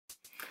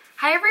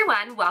Hi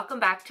everyone, welcome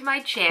back to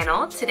my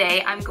channel.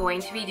 Today I'm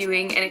going to be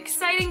doing an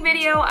exciting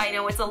video. I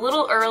know it's a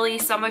little early.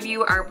 Some of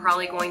you are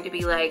probably going to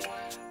be like,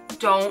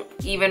 don't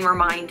even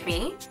remind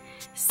me.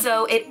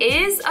 So it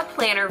is a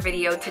planner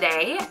video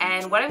today,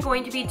 and what I'm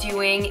going to be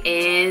doing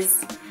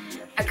is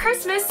a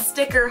Christmas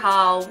sticker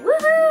haul.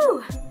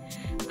 Woohoo!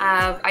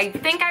 I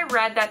think I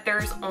read that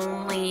there's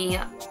only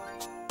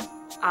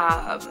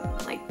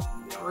like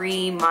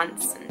 3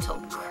 months until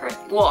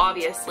Christmas. Well,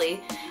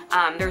 obviously,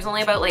 there's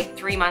only about like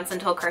 3 months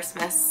until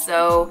Christmas,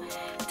 so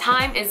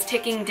time is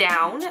ticking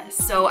down.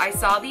 So I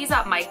saw these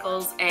at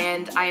Michael's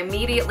and I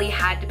immediately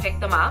had to pick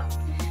them up.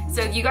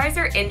 So if you guys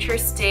are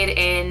interested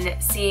in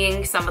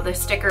seeing some of the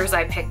stickers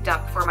I picked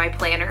up for my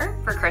planner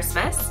for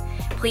Christmas,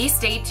 please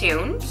stay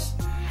tuned.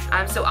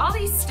 So all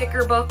these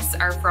sticker books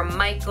are from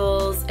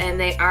Michael's, and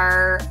they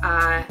are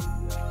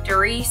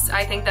Doris,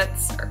 I think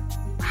that's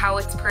how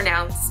it's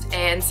pronounced.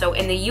 And so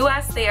in the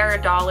US they are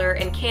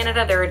 $1, in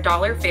Canada they're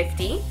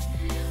 $1.50.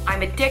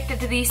 I'm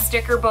addicted to these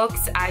sticker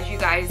books, as you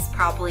guys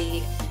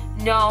probably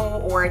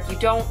know, or if you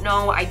don't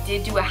know, I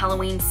did do a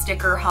Halloween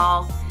sticker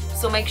haul,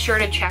 so make sure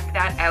to check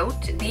that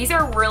out. These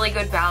are really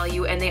good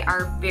value and they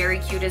are very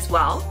cute as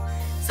well.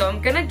 So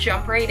I'm gonna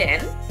jump right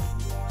in.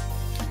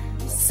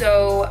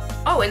 So,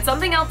 oh, and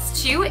something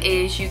else too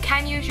is you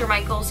can use your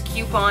Michael's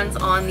coupons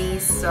on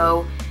these,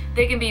 so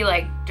they can be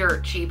like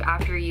dirt cheap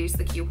after you use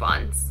the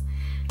coupons.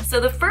 So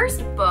the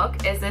first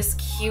book is this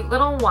cute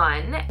little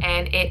one,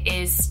 and it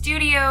is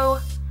Studio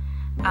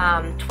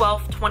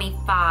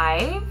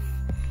 1225,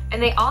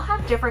 and they all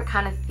have different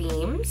kind of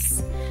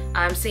themes.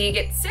 So you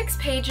get 6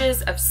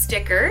 pages of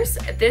stickers.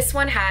 This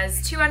one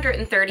has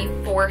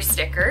 234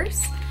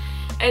 stickers,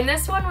 and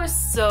this one was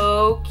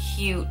so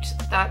cute.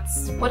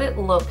 That's what it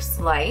looks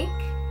like.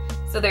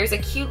 So there's a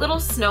cute little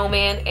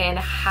snowman, and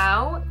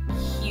how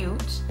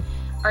cute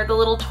are the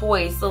little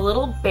toys. The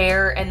little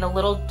bear and the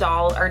little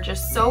doll are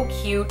just so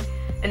cute,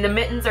 and the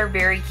mittens are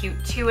very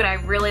cute too, and I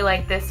really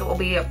like this. It will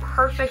be a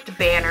perfect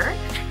banner.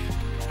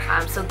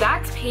 So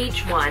that's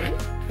page 1.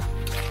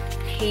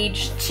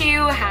 Page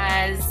 2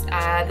 has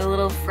the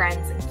little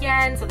friends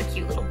again, so the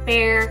cute little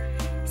bear,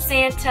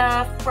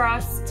 Santa,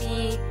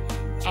 Frosty,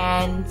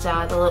 and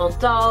the little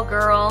doll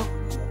girl,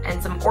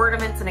 and some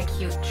ornaments and a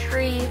cute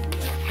tree.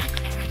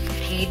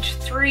 Page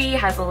 3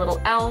 has a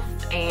little elf,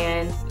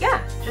 and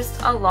yeah,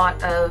 just a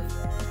lot of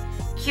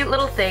cute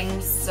little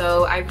things.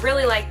 So I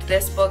really liked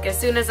this book. As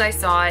soon as I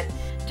saw it,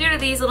 due to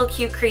these little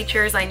cute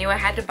creatures, I knew I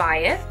had to buy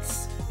it.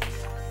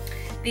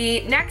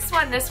 The next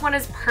one, this one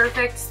is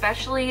perfect,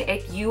 especially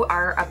if you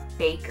are a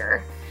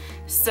baker.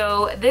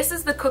 So this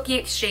is the Cookie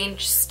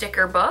Exchange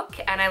sticker book,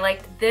 and I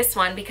liked this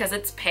one because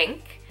it's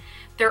pink.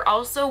 There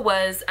also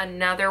was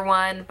another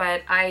one,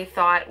 but I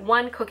thought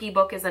one cookie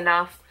book is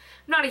enough.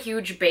 I'm not a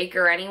huge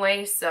baker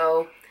anyway,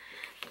 so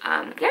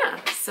yeah.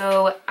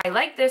 So I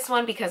like this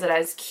one because it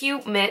has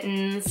cute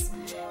mittens,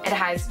 it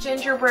has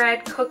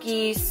gingerbread,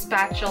 cookies,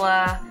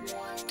 spatula,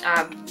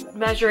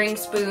 measuring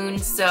spoon,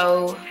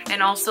 so,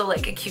 and also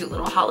like a cute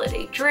little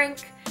holiday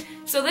drink.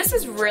 So this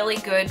is really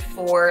good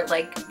for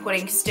like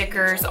putting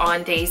stickers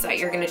on days that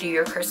you're gonna do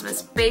your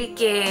Christmas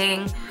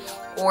baking,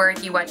 or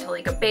if you went to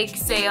like a bake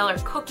sale or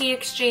cookie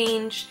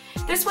exchange.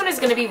 This one is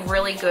gonna be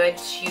really good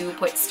to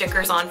put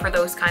stickers on for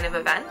those kind of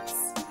events.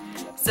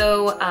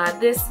 So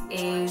this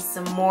is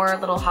some more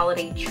little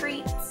holiday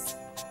treats.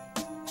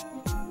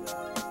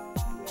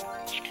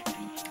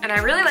 And I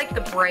really like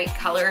the bright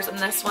colors in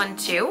this one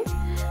too.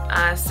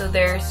 So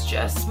there's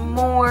just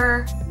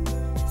more.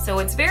 So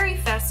it's very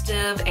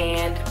festive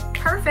and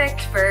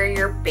perfect for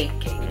your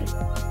baking.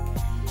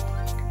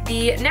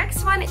 The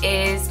next one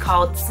is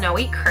called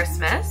Snowy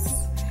Christmas.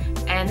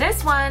 And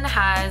this one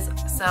has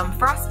some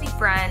Frosty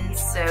friends.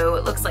 So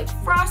it looks like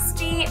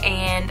Frosty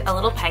and a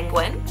little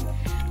penguin.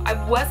 I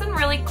wasn't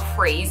really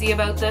crazy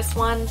about this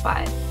one,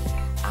 but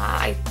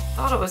I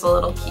thought it was a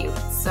little cute.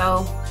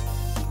 So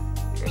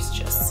there's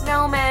just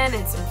snowmen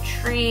and some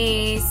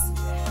trees.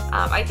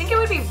 I think it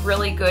would be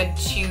really good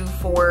too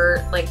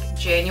for like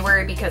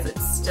January because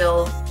it's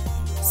still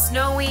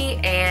snowy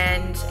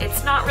and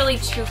it's not really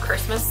too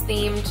Christmas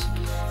themed.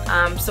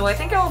 So I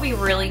think it will be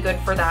really good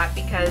for that,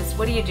 because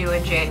what do you do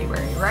in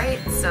January, right?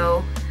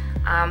 So,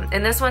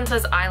 and this one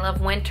says I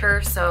love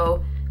winter,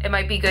 so it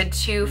might be good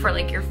too for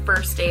like your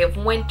first day of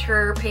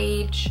winter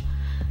page.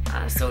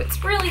 So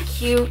it's really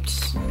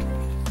cute.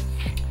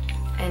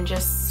 And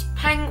just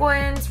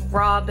penguins,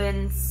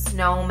 robins,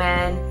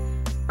 snowmen,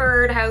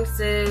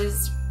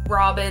 birdhouses,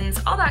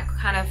 robins, all that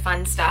kind of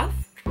fun stuff.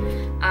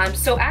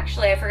 So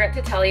actually I forgot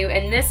to tell you,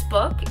 in this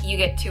book you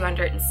get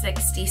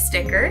 260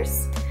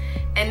 stickers.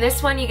 And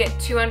this one you get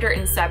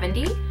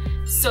 270.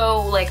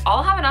 So like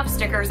I'll have enough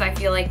stickers, I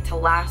feel like, to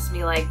last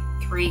me like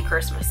 3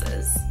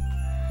 Christmases.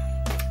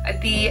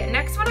 The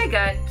next one I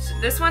got,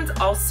 this one's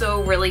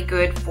also really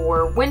good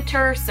for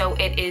winter, so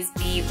it is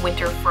the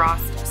Winter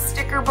Frost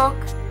sticker book.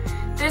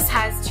 This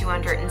has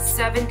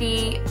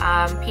 270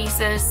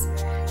 pieces.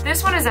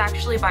 This one is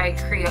actually by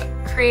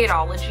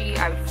Creatology.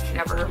 I've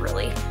never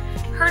really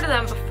heard of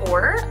them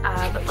before,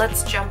 but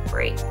let's jump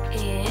right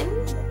in.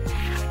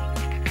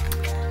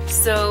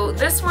 So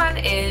this one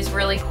is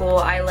really cool.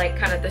 I like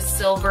kind of the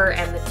silver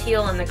and the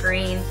teal and the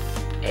green.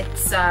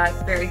 It's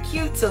very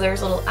cute. So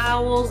there's little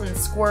owls and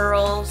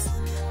squirrels,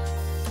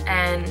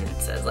 and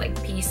it says like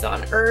peace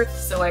on earth.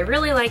 So I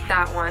really like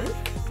that one.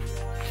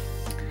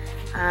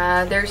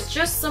 There's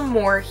just some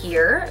more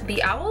here.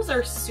 The owls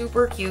are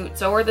super cute,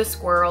 so are the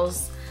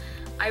squirrels.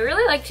 I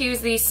really like to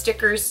use these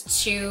stickers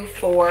too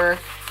for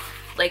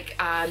like,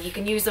 you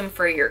can use them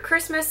for your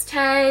Christmas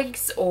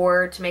tags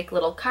or to make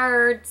little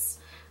cards.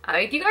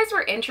 If you guys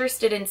were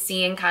interested in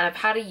seeing kind of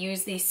how to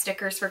use these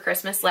stickers for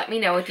Christmas, let me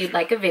know if you'd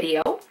like a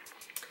video.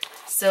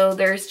 So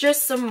there's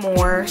just some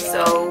more.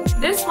 So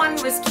this one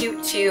was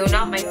cute too,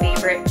 not my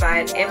favorite,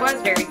 but it was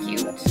very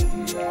cute.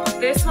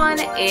 This one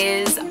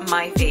is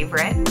my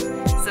favorite.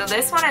 So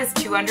this one has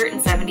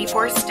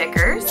 274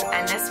 stickers,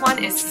 and this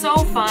one is so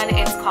fun.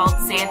 It's called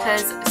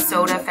Santa's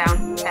Soda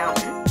Fountain.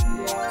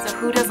 So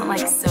who doesn't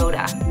like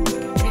soda?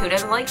 And who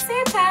doesn't like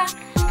Santa?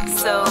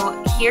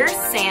 So here's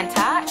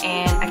Santa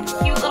and a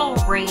cute little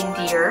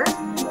reindeer.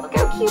 Look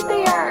how cute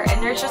they are.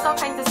 And there's just all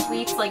kinds of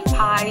sweets like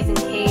pies and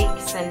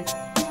cakes and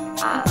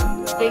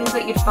things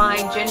that you'd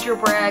find.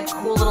 Gingerbread,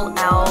 cool little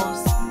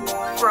elves,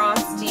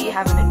 Frosty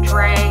having a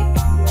drink,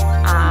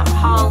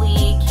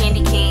 holly,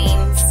 candy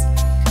canes.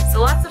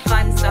 So lots of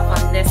fun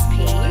stuff on this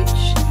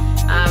page.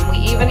 We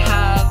even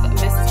have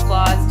Mrs.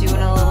 Claus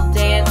doing a little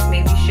dance.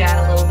 Maybe she had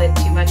a little bit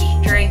too much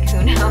drink,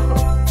 who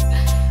knows.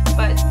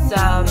 But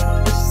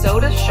the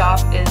soda shop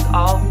is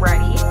all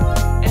ready.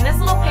 And this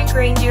little pink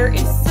reindeer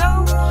is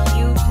so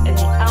cute, and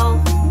the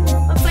elf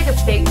looks like a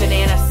big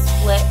banana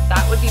split.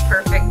 That would be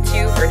perfect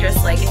too for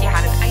just like if you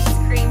had an ice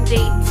cream date.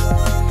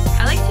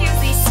 I like to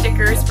use these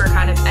stickers for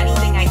kind of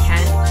anything I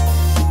can.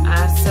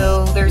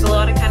 So there's a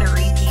lot of kind of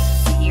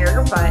repeats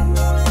here, but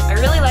I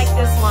really like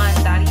this one.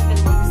 That even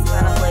looks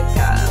kind of like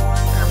a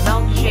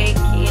milkshake,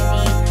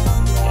 candy.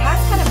 It has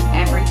kind of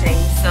everything.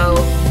 So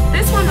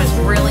this one was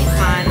really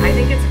fun. I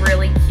think it's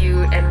really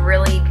cute and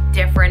really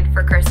different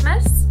for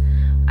Christmas.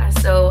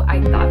 So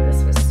I thought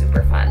this was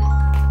super fun.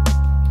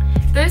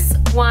 This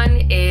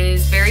one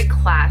is very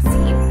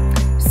classy.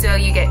 So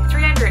you get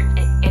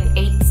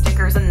 308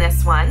 stickers in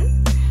this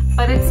one,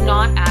 but it's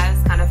not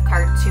as kind of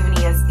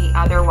cartoony as the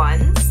other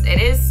ones.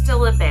 It is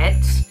still a bit,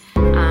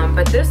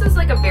 but this is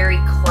like a very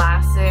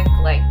classic,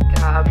 like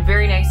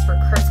very nice for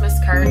Christmas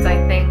cards, I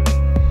think.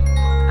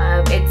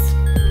 It's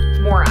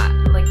more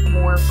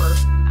more for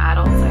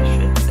adults, I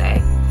should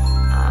say.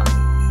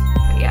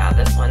 But yeah,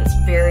 this one's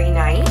very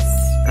nice.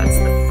 That's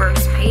the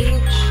first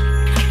page.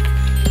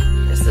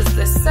 This is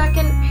the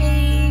second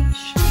page.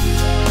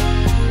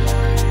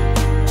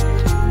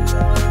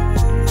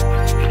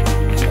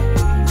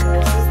 And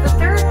this is the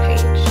third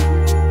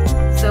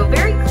page. So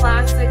very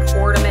classic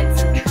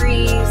ornaments and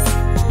trees.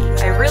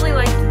 I really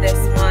liked this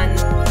one.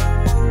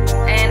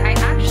 And I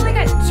actually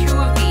got 2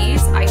 of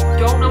these. I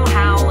don't know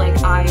how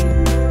I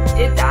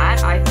did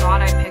that. I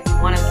thought I picked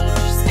one of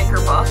each sticker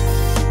book.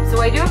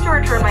 So I do have to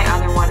return my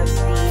other one of these,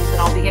 and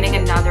I'll be getting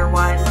another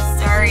one.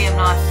 Sorry I'm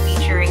not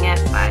featuring it,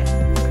 but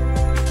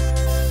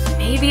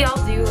maybe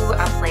I'll do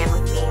a plan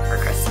with me for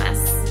Christmas.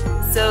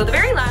 So the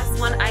very last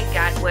one I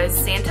got was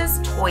Santa's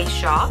Toy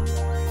Shop,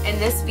 and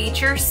this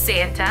features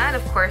Santa and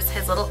of course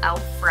his little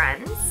elf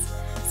friends.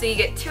 So you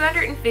get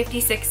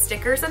 256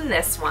 stickers in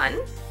this one.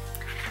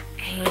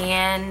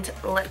 And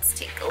let's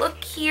take a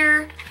look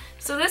here.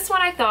 So this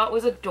one I thought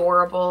was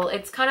adorable.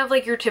 It's kind of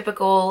like your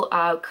typical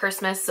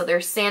Christmas. So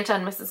there's Santa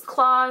and Mrs.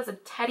 Claus, a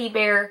teddy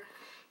bear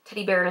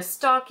in a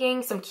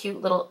stocking, some cute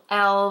little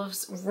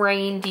elves,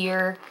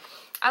 reindeer.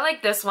 I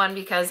like this one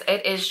because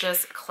it is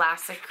just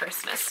classic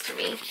Christmas to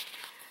me.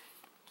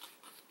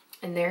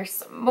 And there's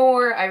some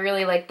more. I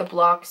really like the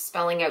block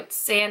spelling out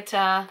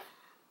Santa.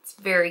 It's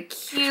very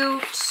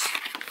cute.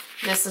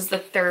 This is the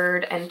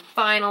third and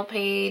final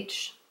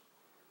page.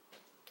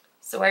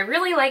 So I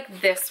really like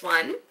this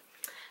one.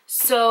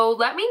 So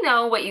let me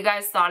know what you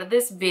guys thought of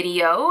this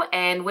video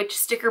and which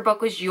sticker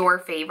book was your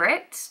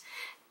favorite.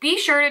 Be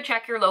sure to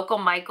check your local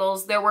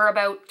Michaels. There were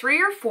about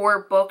 3 or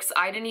 4 books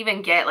I didn't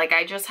even get. Like,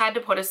 I just had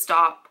to put a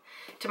stop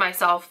to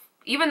myself,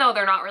 even though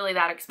they're not really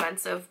that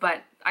expensive,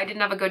 but I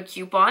didn't have a good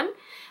coupon.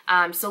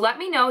 So let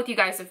me know if you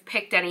guys have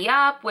picked any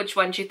up, which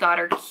ones you thought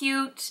are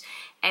cute,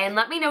 and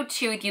let me know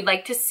too if you'd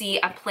like to see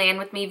a plan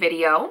with me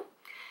video.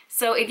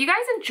 So if you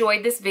guys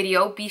enjoyed this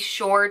video, be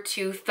sure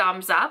to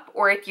thumbs up,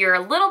 or if you're a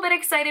little bit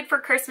excited for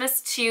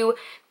Christmas, to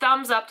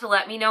thumbs up to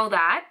let me know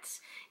that.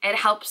 It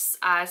helps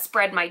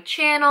spread my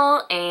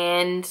channel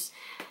and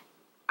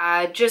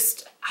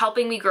just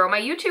helping me grow my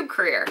YouTube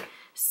career.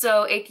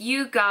 So if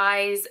you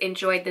guys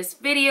enjoyed this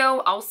video,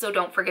 also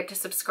don't forget to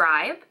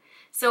subscribe.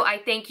 So I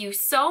thank you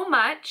so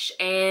much,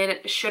 and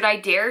should I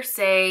dare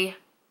say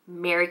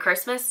Merry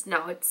Christmas?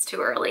 No, it's too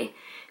early.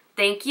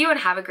 Thank you and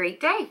have a great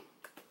day.